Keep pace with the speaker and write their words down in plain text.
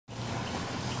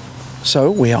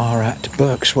So we are at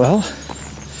Berkswell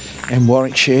in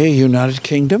Warwickshire, United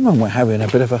Kingdom, and we're having a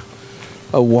bit of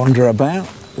a wander about.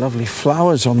 Lovely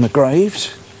flowers on the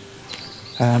graves.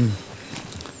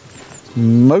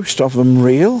 Most of them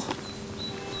real,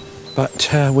 but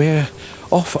we're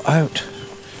off out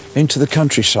into the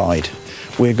countryside.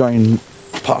 We're going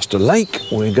past a lake,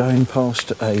 we're going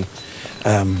past it's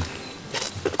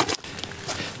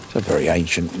a very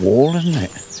ancient wall, isn't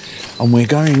it? And we're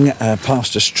going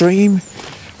past a stream.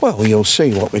 Well, you'll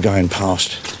see what we're going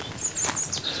past.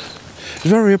 It's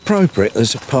very appropriate,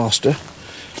 there's a pastor,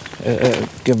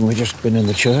 given we've just been in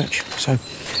the church. So,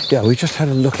 yeah, we just had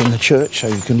a look in the church, so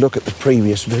you can look at the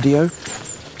previous video.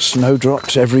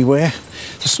 Snowdrops everywhere.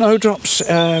 The snowdrops,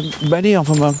 many of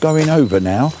them are going over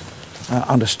now,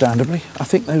 understandably. I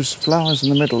think those flowers in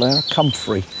the middle there are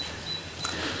comfrey.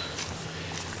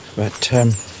 But,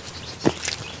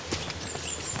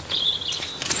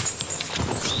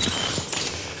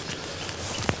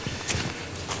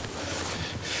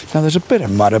 now there's a bit of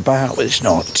mud about, but it's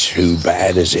not too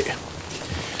bad, is it?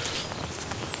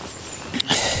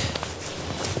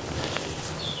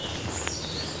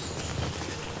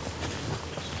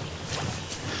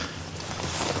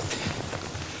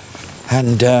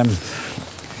 And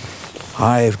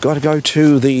I've got to go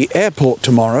to the airport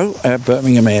tomorrow,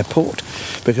 Birmingham Airport,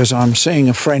 because I'm seeing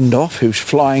a friend off who's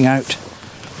flying out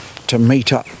to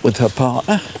meet up with her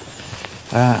partner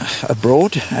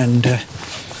abroad, and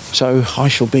so I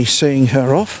shall be seeing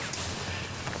her off.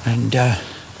 And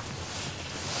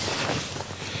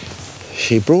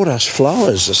she brought us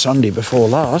flowers the Sunday before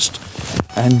last,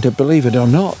 and believe it or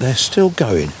not, they're still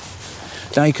going.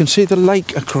 Now you can see the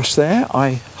lake across there,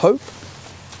 I hope.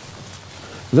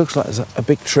 Looks like there's a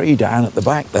big tree down at the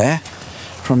back there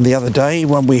from the other day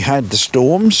when we had the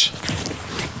storms.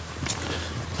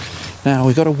 Now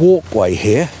we've got a walkway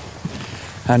here,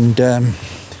 and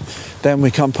then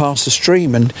we come past the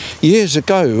stream. And years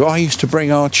ago I used to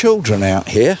bring our children out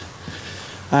here,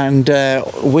 and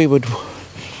we would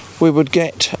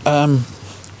get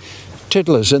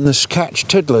tiddlers in this, catch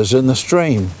tiddlers in the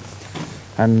stream,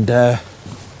 and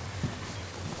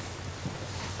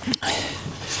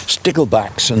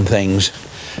sticklebacks and things.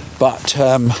 But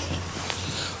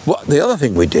what the other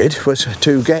thing we did was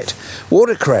to get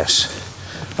watercress,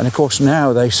 and of course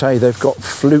now they say they've got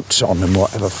flutes on them,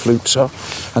 whatever flutes are,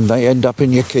 and they end up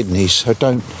in your kidneys, so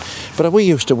don't. But we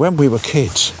used to, when we were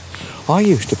kids, I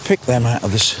used to pick them out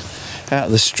of the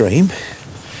stream.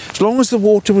 As long as the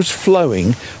water was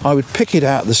flowing, I would pick it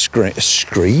out of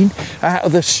the out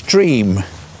of the stream.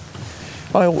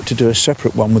 I ought to do a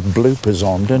separate one with bloopers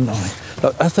on, didn't I?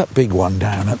 Look, that's that big one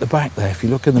down at the back there. If you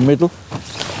look in the middle,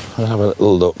 we'll have a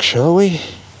little look, shall we?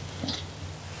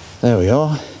 There we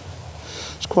are.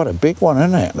 It's quite a big one,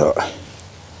 isn't it? Look.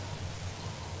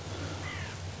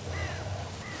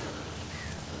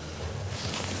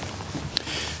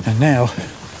 And now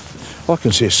I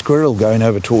can see a squirrel going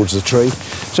over towards the tree.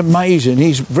 It's amazing.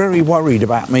 He's very worried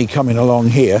about me coming along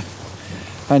here,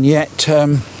 and yet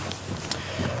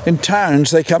in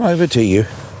towns they come over to you.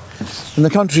 In the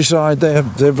countryside they're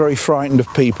very frightened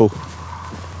of people.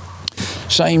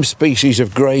 Same species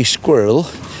of grey squirrel,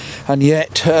 and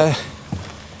yet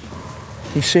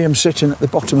you see him sitting at the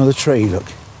bottom of the tree. Look,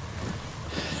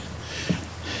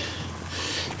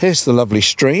 here's the lovely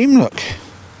stream.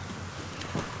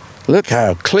 Look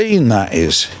how clean that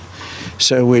is.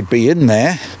 So we'd be in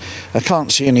there. I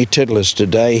can't see any tiddlers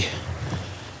today,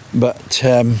 but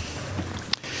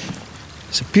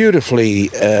it's a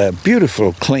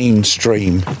beautiful clean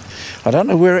stream. I don't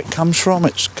know where it comes from.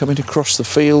 It's coming across the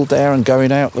field there and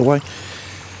going out the way,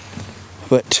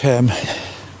 but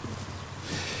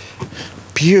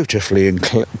beautiful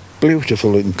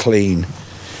and clean.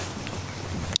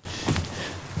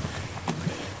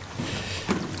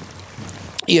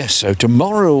 Yes, so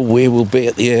tomorrow we will be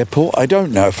at the airport. I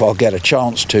don't know if I'll get a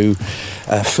chance to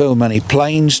film any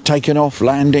planes taking off,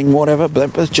 landing, whatever,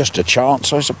 but there's just a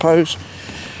chance, I suppose.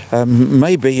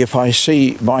 Maybe if I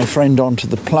see my friend onto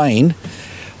the plane,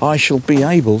 I shall be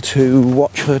able to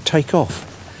watch her take off.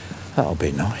 That'll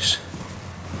be nice.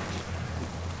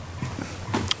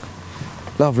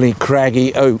 Lovely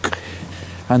craggy oak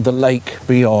and the lake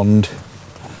beyond.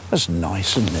 That's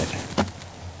nice, isn't it?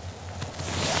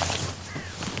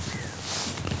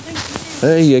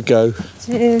 There you go.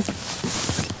 Cheers.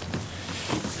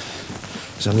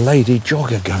 There's a lady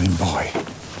jogger going by.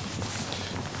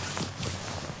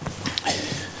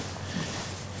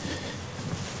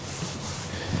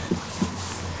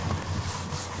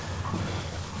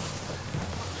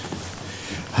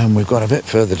 And we've got a bit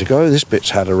further to go. This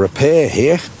bit's had a repair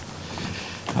here.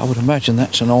 I would imagine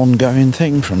that's an ongoing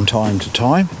thing from time to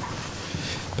time.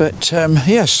 But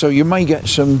yes, so you may get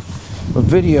some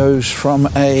videos from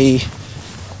a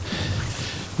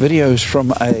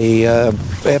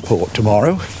airport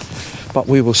tomorrow, but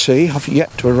we will see. I've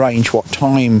yet to arrange what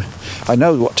time. I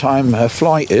know what time her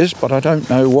flight is, but I don't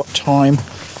know what time.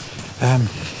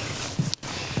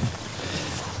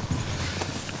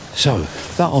 So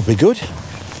that'll be good.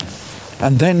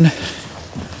 And then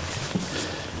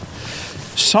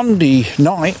Sunday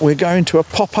night we're going to a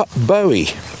pop-up Bowie.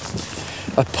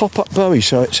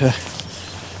 So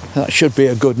that should be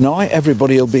a good night.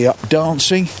 Everybody will be up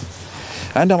dancing,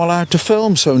 and I'm allowed to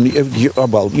film. So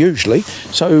well, usually.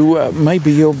 So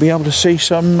maybe you'll be able to see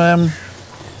some.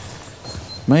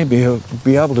 Maybe you'll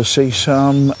be able to see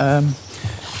some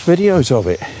videos of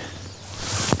it.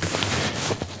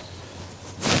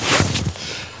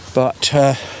 But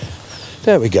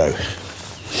there we go.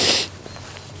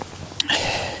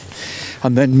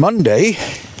 And then Monday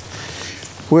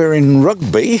we're in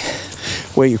Rugby,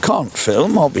 where you can't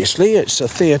film, obviously. It's a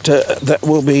theatre that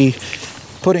will be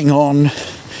putting on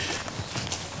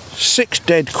 6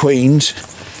 dead queens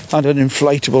and an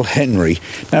inflatable Henry.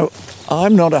 Now,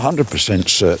 I'm not 100%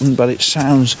 certain, but it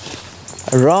sounds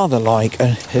rather like a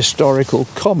historical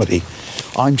comedy.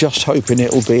 I'm just hoping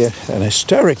it'll be an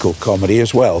hysterical comedy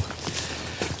as well.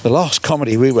 The last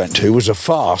comedy we went to was a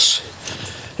farce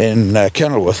in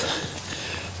Kenilworth,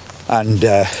 and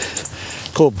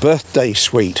called Birthday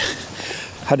Suite,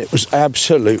 and it was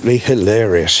absolutely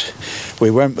hilarious.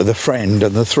 We went with a friend,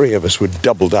 and the 3 of us were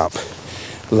doubled up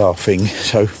laughing.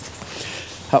 So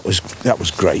that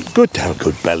was great. Good to have a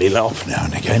good belly laugh now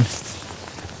and again.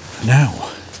 Now,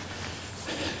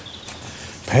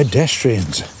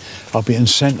 pedestrians are being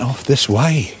sent off this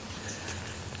way,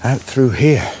 out through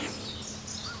here.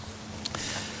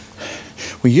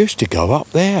 We used to go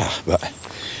up there, but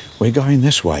we're going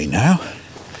this way now,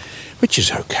 which is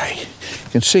okay. You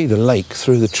can see the lake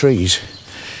through the trees.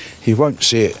 You won't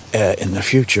see it in the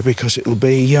future because it'll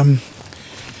be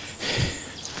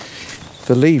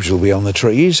the leaves will be on the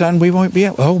trees, and we won't be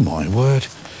able. Oh my word!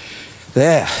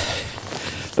 There,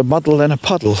 the muddle and a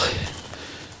puddle.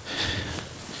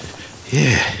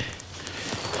 Yeah.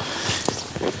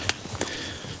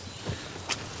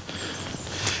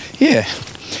 Yeah,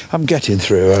 I'm getting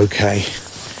through okay.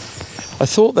 I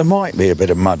thought there might be a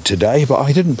bit of mud today, but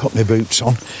I didn't put my boots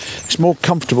on. It's more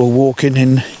comfortable walking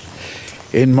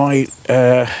in my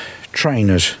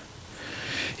trainers.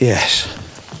 Yes,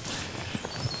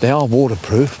 they are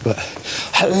waterproof, but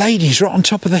that lady's right on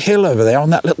top of the hill over there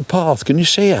on that little path. Can you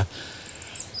see her?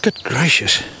 Good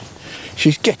gracious,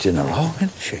 she's getting along,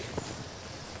 isn't she?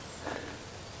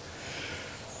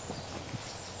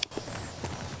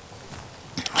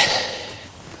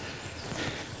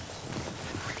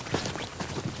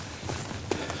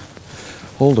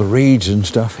 All the reeds and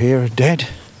stuff here are dead,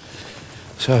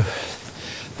 so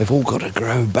they've all got to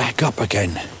grow back up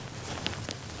again.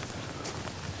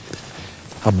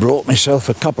 I brought myself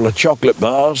a couple of chocolate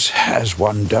bars, as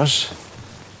one does.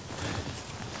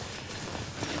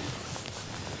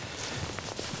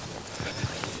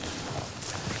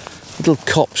 Little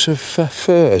copse of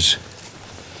furs.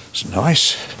 It's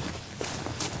nice.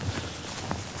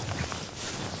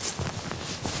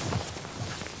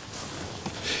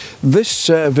 This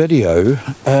video,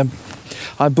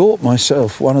 I bought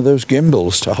myself one of those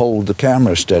gimbals to hold the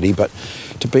camera steady, but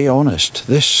to be honest,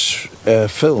 this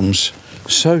films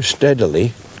so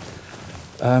steadily,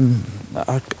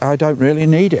 I don't really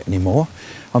need it anymore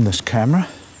on this camera.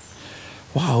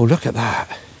 Wow, look at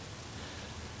that.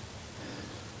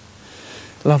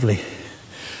 Lovely,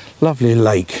 lovely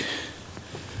lake.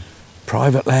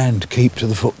 Private land, keep to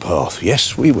the footpath.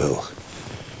 Yes, we will.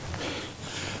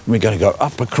 We're going to go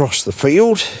up across the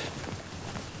field.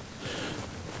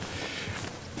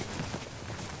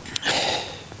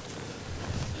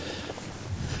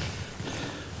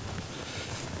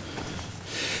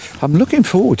 I'm looking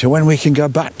forward to when we can go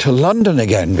back to London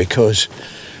again, because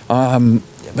but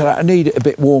I need it a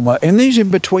bit warmer. In these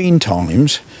in-between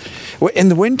times, in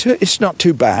the winter it's not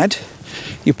too bad.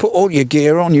 You put all your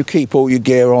gear on, you keep all your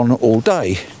gear on all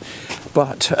day.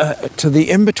 But to the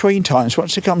in-between times,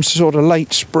 once it comes to sort of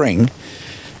late spring,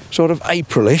 sort of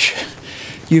Aprilish,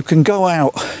 you can go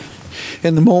out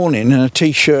in the morning in a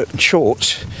t-shirt and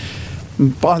shorts.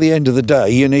 And by the end of the day,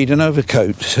 you need an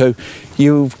overcoat. So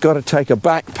you've got to take a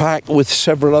backpack with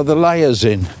several other layers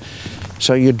in.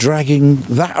 So you're dragging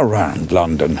that around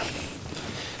London.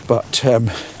 But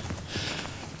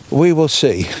we will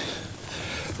see.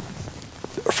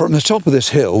 From the top of this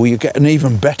hill, you get an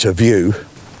even better view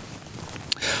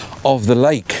of the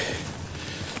lake.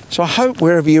 So I hope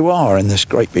wherever you are in this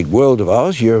great big world of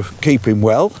ours, you're keeping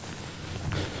well.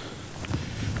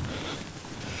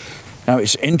 Now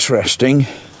it's interesting,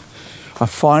 I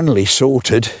finally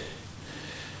sorted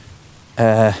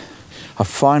the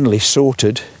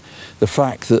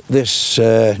fact that this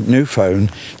new phone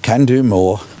can do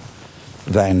more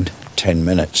than 10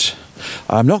 minutes.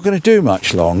 I'm not going to do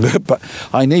much longer, but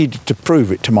I needed to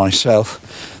prove it to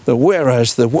myself that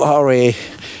whereas the Huawei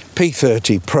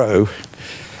P30 Pro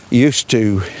used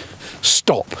to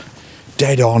stop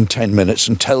dead on 10 minutes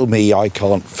and tell me I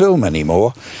can't film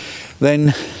anymore,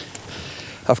 then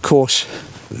of course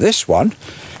this one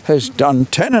has done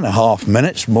 10.5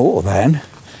 minutes more than,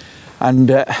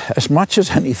 and as much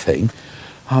as anything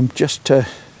I'm just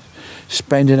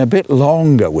spending a bit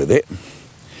longer with it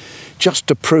just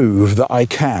to prove that I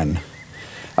can.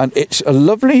 And it's a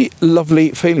lovely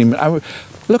feeling. I'm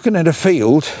looking at a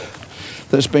field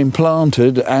that's been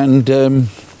planted, and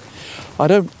I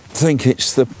don't think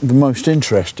it's the most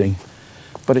interesting,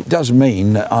 but it does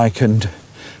mean that I can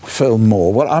film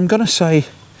more. Well, I'm going to say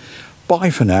bye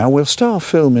for now. We'll start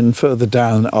filming further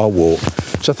down our walk.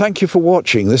 So thank you for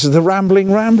watching. This is the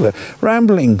Rambling Rambler,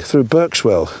 rambling through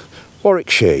Berkswell,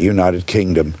 Warwickshire, United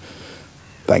Kingdom.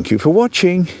 Thank you for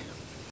watching.